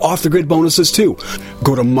free off-the-grid bonuses, too.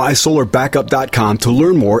 Go to mysolarbackup.com to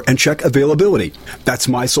learn more and check availability. That's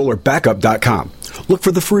mysolarbackup.com. Look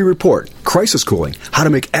for the free report, Crisis Cooling, how to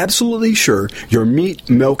make absolutely sure your meat,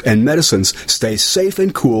 milk, and medicines stay safe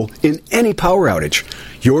and cool in any power outage.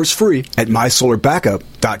 Yours free at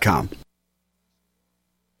mysolarbackup.com.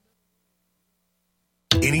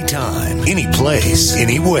 Anytime, any place,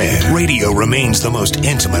 anywhere. Radio remains the most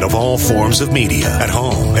intimate of all forms of media. At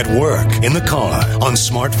home, at work, in the car, on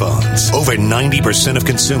smartphones. Over 90% of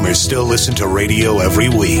consumers still listen to radio every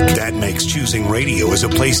week. That makes choosing radio as a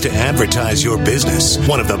place to advertise your business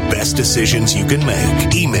one of the best decisions you can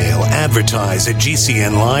make. Email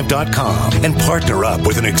advertise@gcnlive.com and partner up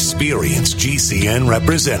with an experienced GCN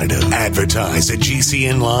representative.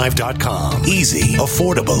 Advertise@gcnlive.com. Easy,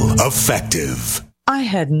 affordable, effective. I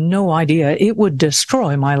had no idea it would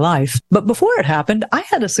destroy my life. But before it happened, I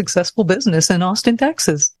had a successful business in Austin,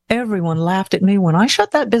 Texas. Everyone laughed at me when I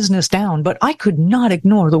shut that business down, but I could not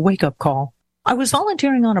ignore the wake-up call. I was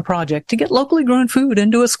volunteering on a project to get locally grown food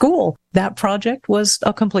into a school. That project was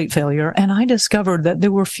a complete failure, and I discovered that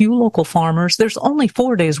there were few local farmers. There's only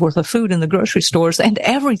 4 days worth of food in the grocery stores, and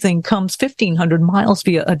everything comes 1,500 miles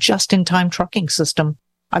via a just-in-time trucking system.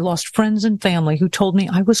 I lost friends and family who told me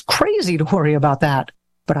I was crazy to worry about that,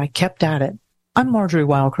 but I kept at it. I'm Marjorie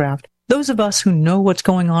Wildcraft. Those of us who know what's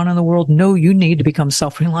going on in the world know you need to become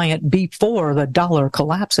self-reliant before the dollar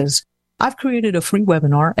collapses. I've created a free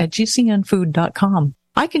webinar at gcnfood.com.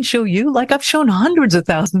 I can show you, like I've shown hundreds of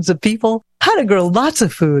thousands of people, how to grow lots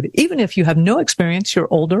of food, even if you have no experience, you're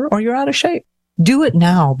older, or you're out of shape. Do it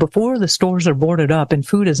now before the stores are boarded up and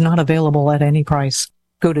food is not available at any price.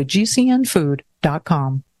 Go to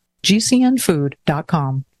gcnfood.com.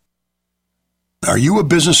 gcnfood.com. Are you a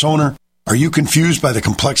business owner? Are you confused by the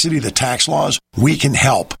complexity of the tax laws? We can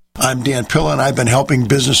help. I'm Dan Pilla, and I've been helping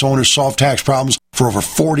business owners solve tax problems for over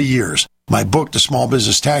 40 years. My book, The Small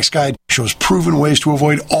Business Tax Guide, shows proven ways to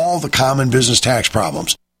avoid all the common business tax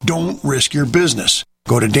problems. Don't risk your business.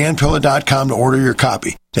 Go to danpilla.com to order your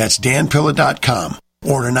copy. That's danpilla.com.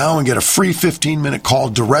 Order now and get a free 15-minute call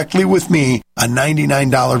directly with me, a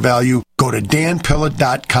 $99 value. Go to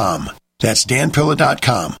danpilla.com. That's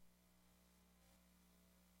danpilla.com.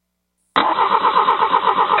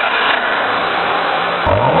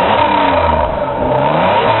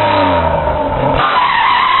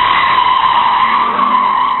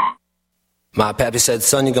 My pappy said,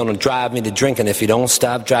 son, you're going to drive me to drinking if you don't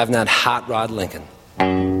stop driving that hot rod Lincoln.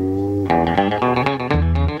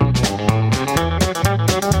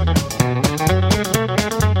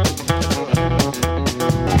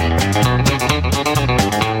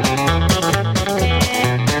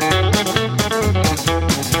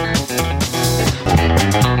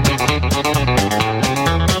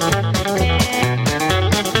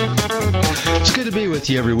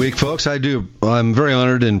 You every week, folks. I'm very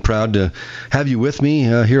honored and proud to have you with me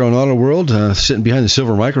here on Auto World, sitting behind the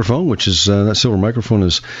silver microphone, which is that silver microphone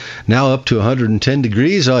is now up to 110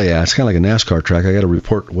 degrees. Oh yeah, it's kind of like a NASCAR track. I got to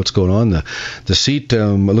report what's going on. The seat, it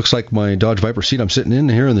looks like my Dodge Viper seat I'm sitting in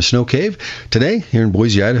here in the snow cave today here in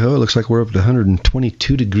Boise, Idaho. It looks like we're up to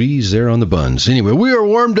 122 degrees there on the buns. Anyway, we are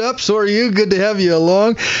warmed up. So are you. Good to have you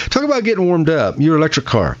along. Talk about getting warmed up. Your electric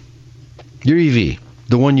car, your EV.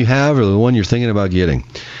 The one you have or the one you're thinking about getting.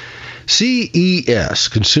 CES,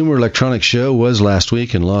 Consumer Electronics Show, was last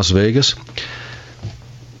week in Las Vegas.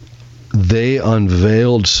 They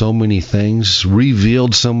unveiled so many things,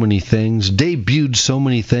 revealed so many things, debuted so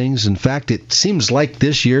many things. In fact, it seems like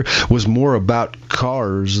this year was more about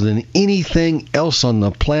cars than anything else on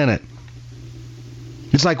the planet.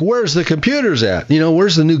 It's like, where's the computers at?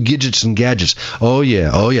 Where's the new gadgets and gadgets? Oh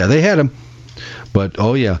yeah, they had them. But,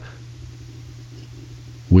 oh yeah.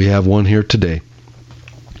 We have one here today.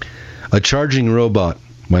 A charging robot,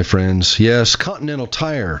 my friends. Yes, Continental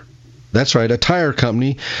Tire. That's right, a tire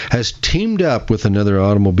company has teamed up with another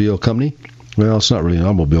automobile company. Well, it's not really an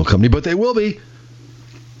automobile company, but they will be.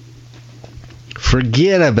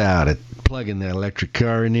 Forget about it, plugging that electric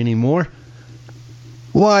car in anymore.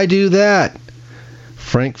 Why do that?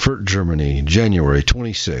 Frankfurt, Germany, January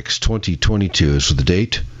 26, 2022 is the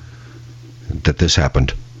date that this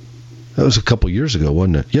happened. That was a couple years ago,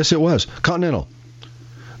 wasn't it? Yes, it was. Continental.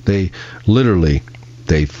 They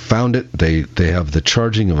found it. They have the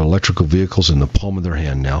charging of electrical vehicles in the palm of their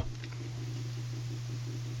hand now.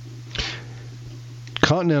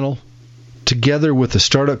 Continental, together with the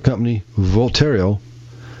startup company Voltario,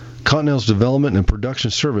 Continental's development and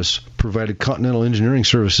production service provided Continental Engineering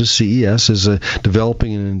Services, CES, is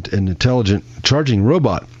developing an intelligent charging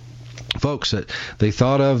robot. Folks, that they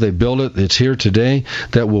thought of, they built it, it's here today,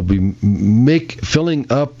 that will be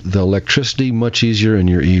filling up the electricity much easier in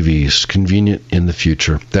your EVs, convenient in the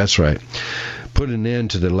future. That's right. Put an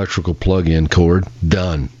end to the electrical plug-in cord.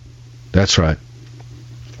 Done. That's right.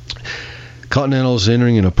 Continental is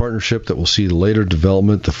entering in a partnership that will see later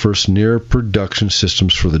development the first near-production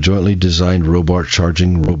systems for the jointly designed robot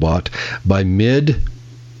charging robot by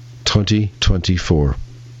mid-2024.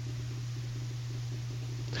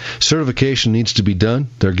 Certification needs to be done.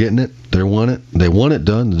 They're getting it. They want it. They want it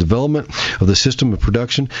done. The development of the system of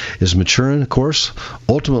production is maturing, of course.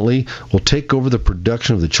 Ultimately, will take over the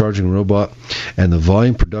production of the charging robot, and the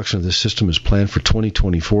volume production of this system is planned for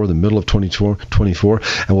 2024, the middle of 2024,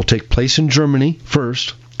 and will take place in Germany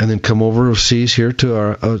first, and then come overseas here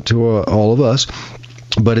to all of us.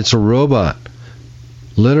 But it's a robot.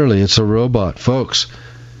 Literally, it's a robot, folks.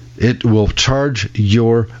 It will charge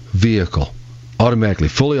your vehicle automatically.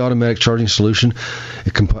 Fully automatic charging solution.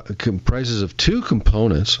 It comprises of two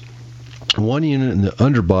components. One unit in the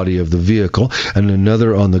underbody of the vehicle and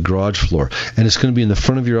another on the garage floor. And it's going to be in the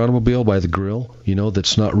front of your automobile by the grill,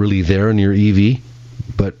 that's not really there in your EV.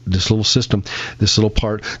 But this little system, this little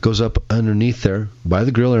part goes up underneath there by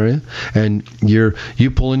the grill area, and you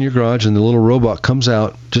pull in your garage, and the little robot comes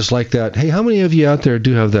out just like that. Hey, how many of you out there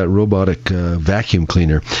do have that robotic vacuum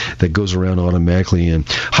cleaner that goes around automatically? And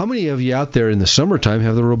how many of you out there in the summertime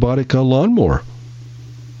have the robotic lawnmower?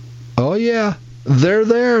 Oh yeah, they're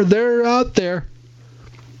there. They're out there.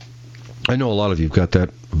 I know a lot of you have got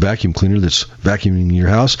that vacuum cleaner that's vacuuming your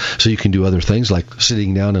house so you can do other things like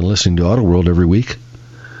sitting down and listening to Auto World every week.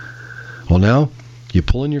 Well, now you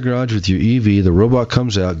pull in your garage with your EV, the robot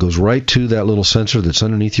comes out, goes right to that little sensor that's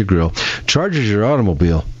underneath your grill, charges your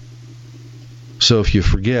automobile. So if you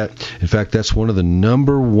forget, in fact, that's one of the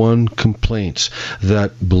number one complaints,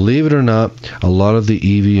 that, believe it or not, a lot of the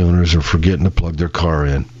EV owners are forgetting to plug their car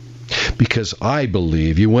in. Because I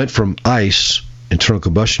believe you went from ICE, internal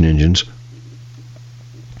combustion engines,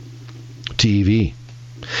 to EV.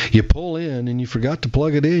 You pull in and you forgot to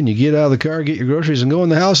plug it in. You get out of the car, get your groceries, and go in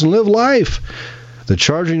the house and live life. The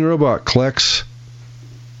charging robot collects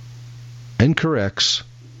and corrects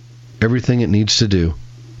everything it needs to do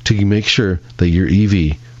to make sure that your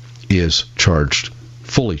EV is charged,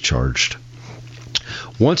 fully charged.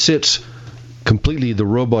 Once it's the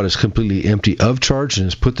robot is completely empty of charge and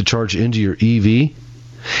has put the charge into your EV,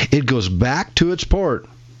 it goes back to its port.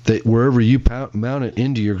 That wherever you mount it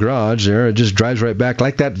into your garage there, it just drives right back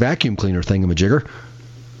like that vacuum cleaner thingamajigger.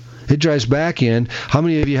 It drives back in. How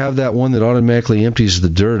many of you have that one that automatically empties the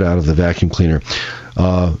dirt out of the vacuum cleaner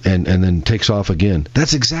and then takes off again?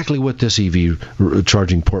 That's exactly what this EV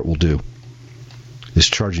charging port will do. This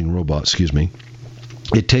charging robot, excuse me.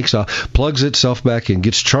 It takes off, plugs itself back in,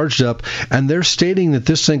 gets charged up, and they're stating that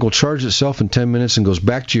this thing will charge itself in 10 minutes and goes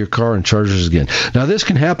back to your car and charges again. Now, this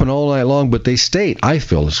can happen all night long, but they state, I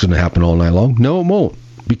feel it's going to happen all night long. No, it won't,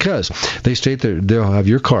 because they state that they'll have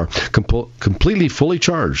your car completely fully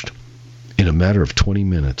charged in a matter of 20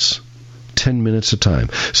 minutes. 10 minutes of time.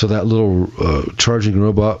 So that little charging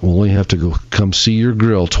robot will only have to come see your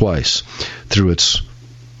grill twice through its,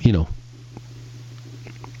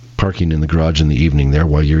 parking in the garage in the evening there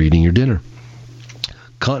while you're eating your dinner.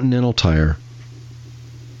 Continental Tire.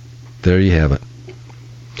 There you have it.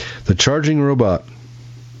 The charging robot.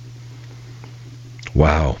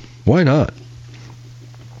 Wow. Why not?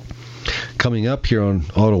 Coming up here on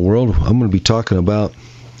Auto World, I'm going to be talking about,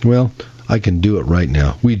 I can do it right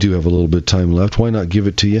now. We do have a little bit of time left. Why not give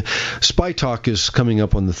it to you? Spy Talk is coming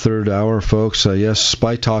up on the third hour, folks. Yes,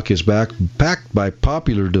 Spy Talk is backed by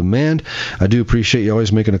popular demand. I do appreciate you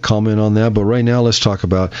always making a comment on that. But right now, let's talk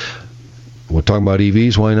about, we're talking about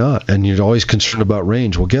EVs. Why not? And you're always concerned about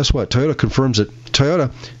range. Well, guess what? Toyota confirms it.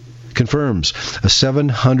 Toyota confirms a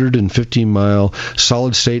 750-mile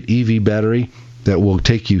solid-state EV battery that will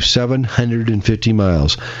take you 750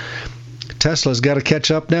 miles. Tesla's got to catch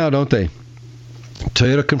up now, don't they?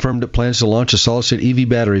 Toyota confirmed it plans to launch a solid-state EV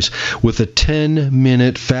batteries with a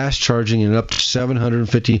 10-minute fast charging and up to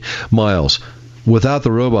 750 miles. Without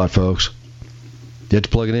the robot, folks. You have to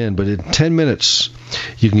plug it in, but in 10 minutes,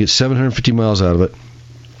 you can get 750 miles out of it.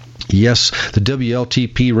 Yes, the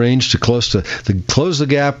WLTP range to close the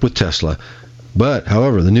gap with Tesla. But,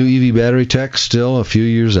 however, the new EV battery tech still a few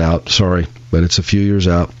years out. Sorry, but it's a few years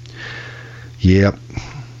out. Yep.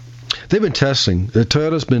 They've been testing.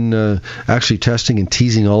 Toyota's been actually testing and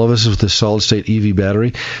teasing all of us with this solid-state EV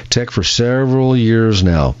battery tech for several years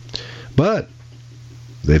now. But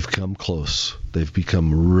they've come close. They've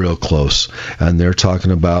become real close. And they're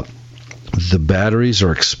talking about the batteries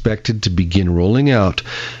are expected to begin rolling out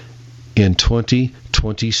in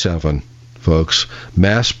 2027, folks.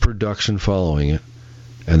 Mass production following it.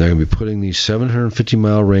 And they're going to be putting these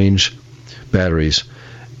 750-mile range batteries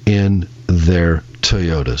in their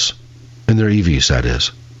Toyotas. In their EVs, that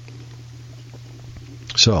is.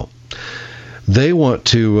 So, they want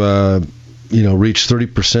to, reach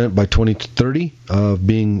 30% by 2030 of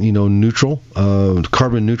being, neutral,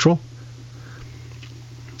 carbon neutral.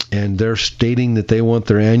 and they're stating that they want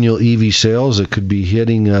their annual EV sales. It could be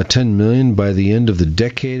hitting 10 million by the end of the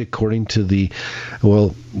decade, according to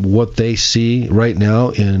what they see right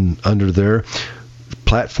now under their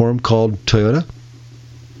platform called Toyota.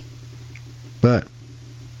 But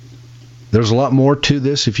there's a lot more to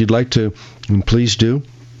this. If you'd like to, please do.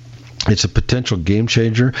 It's a potential game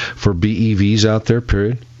changer for BEVs out there,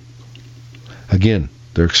 period. Again,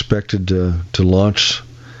 they're expected to launch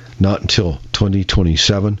not until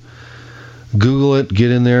 2027. Google it,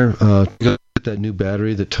 get in there, get that new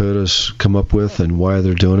battery that Toyota's come up with and why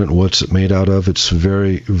they're doing it and what's it made out of. It's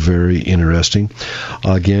very, very interesting.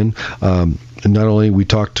 Again, not only we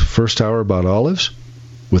talked first hour about olives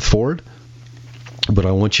with Ford, but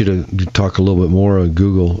I want you to talk a little bit more on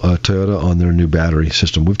Google Toyota on their new battery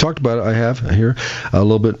system. We've talked about it. I have here a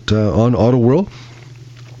little bit on Auto World.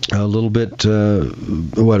 A little bit,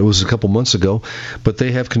 it was a couple months ago, but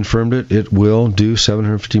they have confirmed it. It will do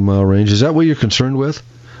 750-mile range. Is that what you're concerned with?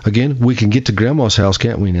 Again, we can get to Grandma's house,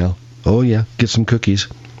 can't we now? Oh, yeah, get some cookies.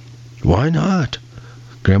 Why not?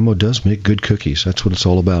 Grandma does make good cookies. That's what it's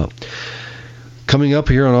all about. Coming up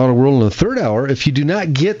here on Auto World in the third hour, if you do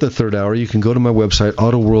not get the third hour, you can go to my website,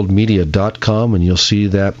 autoworldmedia.com, and you'll see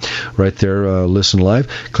that right there, listen live.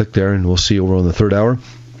 Click there, and we'll see you over on the third hour.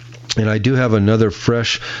 And I do have another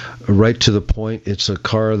fresh, right to the point. It's a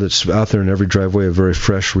car that's out there in every driveway, a very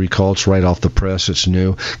fresh recall. It's right off the press. It's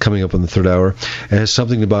new, coming up in the third hour. It has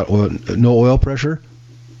something about no oil pressure.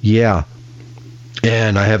 Yeah.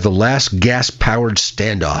 And I have the last gas-powered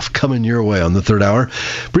standoff coming your way on the third hour.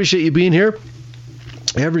 Appreciate you being here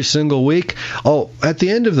every single week. Oh, at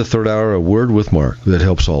the end of the third hour, a word with Mark that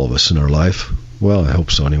helps all of us in our life. Well, I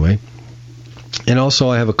hope so anyway. And also,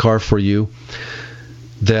 I have a car for you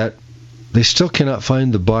that they still cannot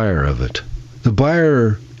find the buyer of it. The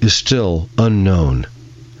buyer is still unknown.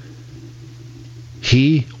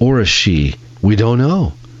 He or a she, we don't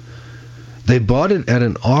know. They bought it at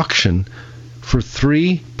an auction for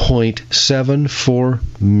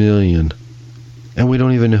 $3.74 million, and we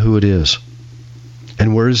don't even know who it is.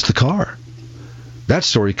 And where is the car? That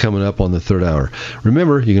story coming up on the third hour.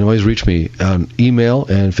 Remember, you can always reach me on email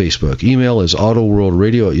and Facebook. Email is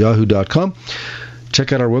autoworldradio@yahoo.com.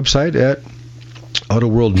 Check out our website at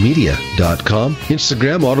autoworldmedia.com.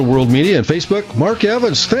 Instagram, autoworldmedia, and Facebook, Mark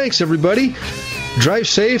Evans. Thanks, everybody. Drive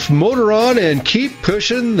safe, motor on, and keep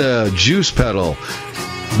pushing the juice pedal.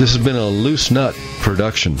 This has been a Loose Nut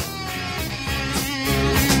production.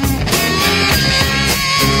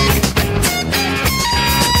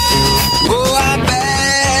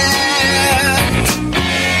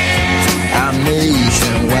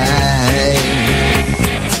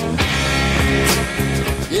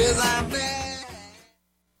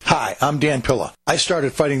 Hi, I'm Dan Pilla. I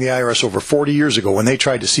started fighting the IRS over 40 years ago when they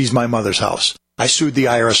tried to seize my mother's house. I sued the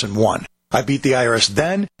IRS and won. I beat the IRS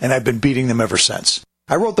then, and I've been beating them ever since.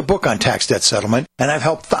 I wrote the book on tax debt settlement, and I've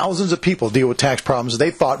helped thousands of people deal with tax problems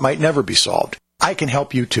they thought might never be solved. I can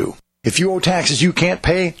help you too. If you owe taxes you can't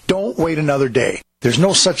pay, don't wait another day. There's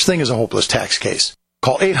no such thing as a hopeless tax case.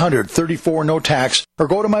 Call 800-34-NO-TAX or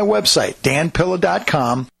go to my website,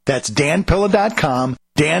 danpilla.com. That's danpilla.com,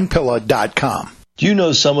 danpilla.com. Do you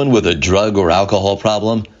know someone with a drug or alcohol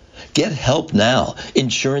problem? Get help now.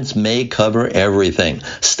 Insurance may cover everything.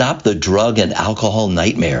 Stop the drug and alcohol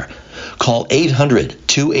nightmare. Call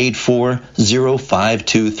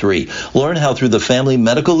 800-284-0523. Learn how through the Family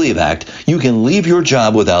Medical Leave Act you can leave your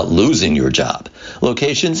job without losing your job.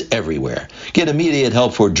 Locations everywhere. Get immediate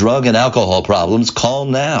help for drug and alcohol problems. Call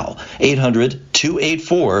now.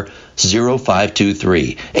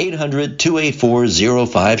 800-284-0523.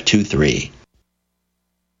 800-284-0523.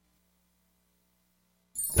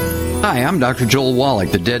 Hi, I'm Dr. Joel Wallach,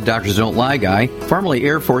 the Dead Doctors Don't Lie guy, formerly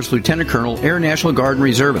Air Force Lieutenant Colonel, Air National Guard and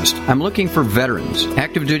Reservist. I'm looking for veterans,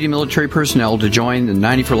 active duty military personnel to join the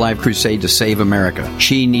 90 for Life crusade to save America.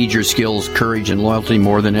 She needs your skills, courage, and loyalty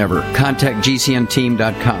more than ever. Contact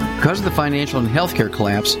GCNteam.com. Because of the financial and healthcare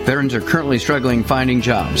collapse, veterans are currently struggling finding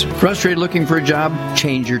jobs. Frustrated looking for a job?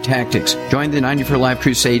 Change your tactics. Join the 90 for Life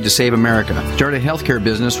crusade to save America. Start a healthcare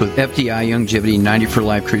business with FDI Longevity 90 for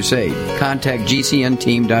Life crusade. Contact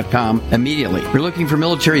GCNteam.com immediately. We're looking for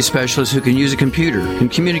military specialists who can use a computer, can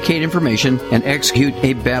communicate information, and execute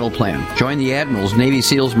a battle plan. Join the admirals, Navy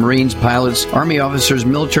SEALs, Marines, pilots, Army officers,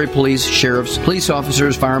 military police, sheriffs, police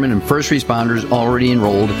officers, firemen, and first responders already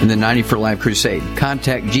enrolled in the 90 for Life crusade.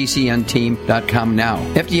 Contact GCNteam.com now.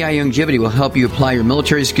 FDI Longevity will help you apply your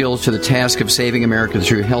military skills to the task of saving America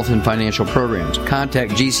through health and financial programs.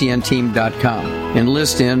 Contact GCNteam.com.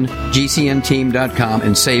 Enlist in GCNteam.com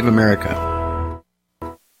and save America.